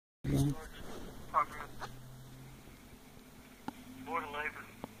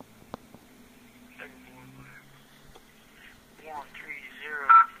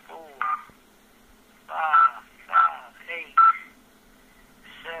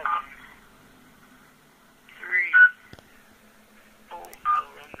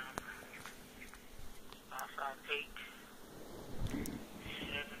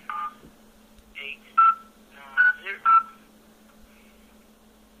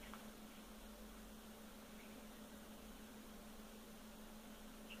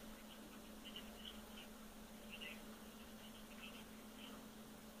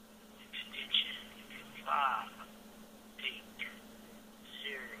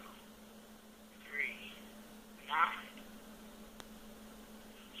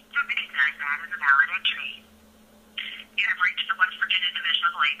is a valid entry. You have reached the West Virginia Division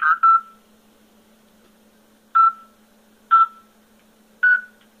of Labor.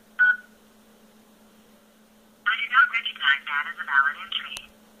 I do not recognize that as a valid entry.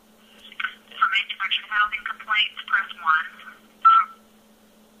 For manufactured housing complaints, press 1.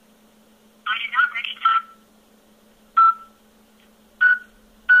 I do not recognize.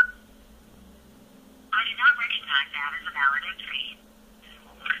 I do not recognize that as a valid entry.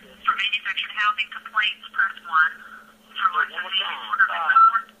 For manufactured housing complaints, press 1. For licensing and order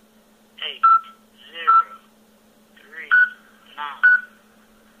report. 80339.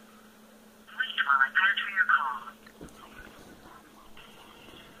 Wait while I transfer your call.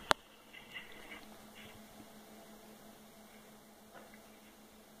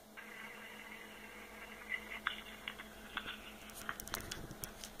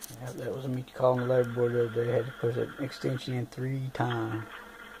 Yeah, that was me calling the labor board the other day. I had to push that extension in 3 times.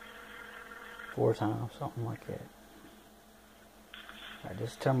 4 times, something like that. I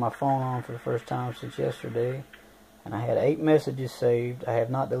just turned my phone on for the first time since yesterday, and I had 8 messages saved. I have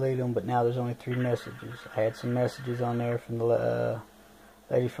not deleted them, but now there's only 3 messages. I had some messages on there from the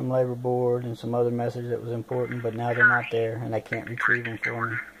lady from labor board and some other message that was important, but now they're not there, and I can't retrieve them for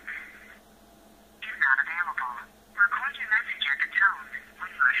me. Is not available. Record your message at the tone.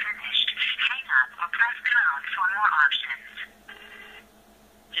 When you are finished, hang up or press pound for more options.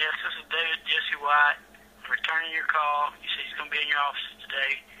 Yes, this is David Jesse White. Returning your call. You said he's going to be in your office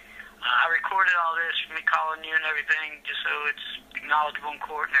today. I recorded all this for me calling you and everything, just so it's acknowledgeable in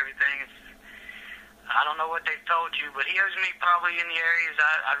court and everything. I don't know what they've told you, but he owes me probably in the areas.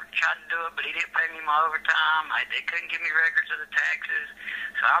 I tried to do it, but he didn't pay me my overtime. They couldn't give me records of the taxes.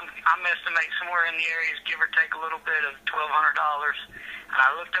 So I'm estimating somewhere in the areas, give or take a little bit, of $1,200. And I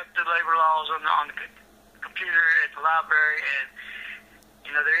looked up the labor laws on the computer at the library, and you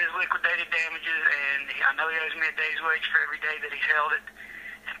know, there is liquidated damages, and I know he owes me a day's wage for every day that he's held it.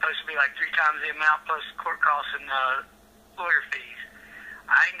 It's supposed to be like 3 times the amount plus court costs and lawyer fees.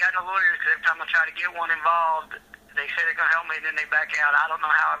 I ain't got no lawyers because every time I try to get one involved, they say they're going to help me and then they back out. I don't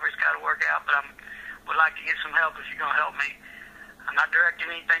know however it's got to work out, but I would like to get some help if you're going to help me. I'm not directing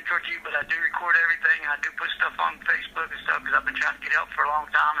anything towards you, but I do record everything, and I do put stuff on Facebook and stuff because I've been trying to get help for a long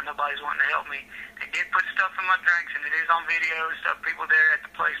time, and nobody's wanting to help me. They did put stuff in my drinks, and it is on video and stuff. People there at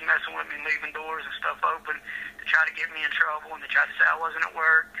the place messing with me, leaving doors and stuff open to try to get me in trouble, and they tried to say I wasn't at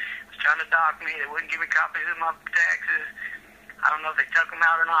work. They was trying to dock me. They wouldn't give me copies of my taxes. I don't know if they took them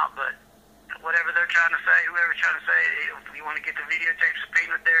out or not, but whatever they're trying to say, whoever's trying to say, if you want to get the videotape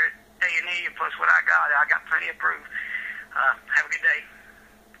subpoenaed there at A&E, and plus what I got plenty of proof. Have a good day.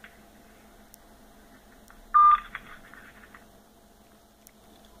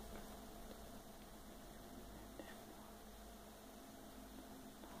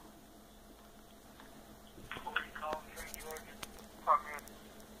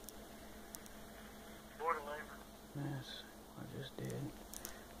 Board of Labor. Yes, I just did.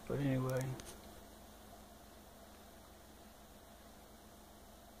 But anyway.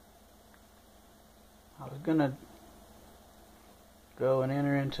 I was gonna go and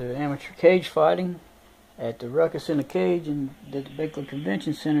enter into amateur cage fighting at the Ruckus in the Cage at the Bickley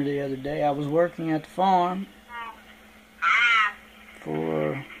Convention Center the other day. I was working at the farm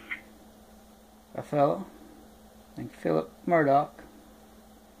for a fellow, I think Philip Murdoch.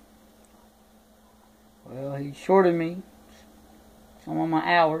 Well, he shorted me some of my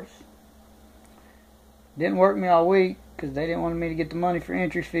hours. Didn't work me all week because they didn't want me to get the money for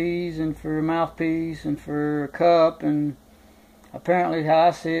entry fees and for a mouthpiece and for a cup, and apparently how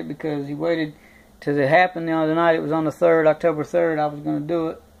I see it, because he waited till it happened the other night. It was on the 3rd, October 3rd, I was going to do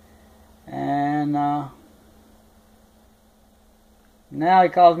it. And now he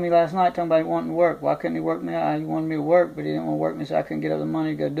calls me last night talking about wanting to work. Why couldn't he work me out? He wanted me to work, but he didn't want to work me so I couldn't get up the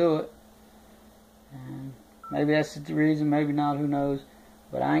money to go do it. And maybe that's the reason, maybe not, who knows.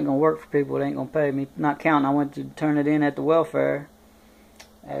 But I ain't going to work for people that ain't going to pay me. Not counting, I went to turn it in at the welfare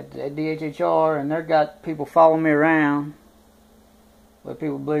at DHHR, and they've got people following me around. Whether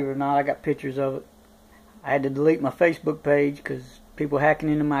people believe it or not, I got pictures of it. I had to delete my Facebook page because people hacking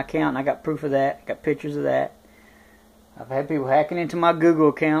into my account, and I got proof of that. I got pictures of that. I've had people hacking into my Google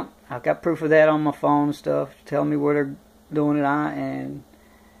account. I've got proof of that on my phone and stuff, telling me where they're doing it on, and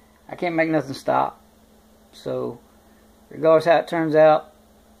I can't make nothing stop. So, regardless how it turns out,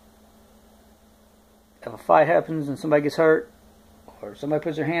 if a fight happens and somebody gets hurt, or somebody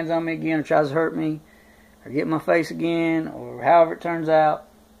puts their hands on me again or tries to hurt me, or get in my face again, or however it turns out,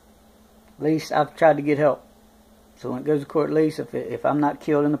 at least I've tried to get help. So when it goes to court, at least if I'm not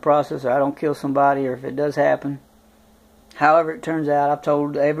killed in the process, or I don't kill somebody, or if it does happen, However it turns out, I've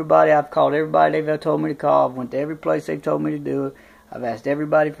told everybody, I've called everybody they've told me to call. I've went to every place they've told me to do it. I've asked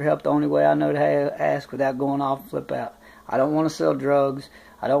everybody for help the only way I know to ask without going off and flip out. I don't want to sell drugs.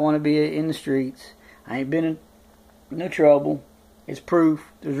 I don't want to be in the streets. I ain't been in no trouble. It's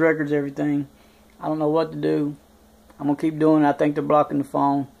proof. There's records, everything. I don't know what to do. I'm going to keep doing it. I think they're blocking the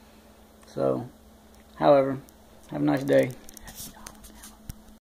phone. So, however, have a nice day.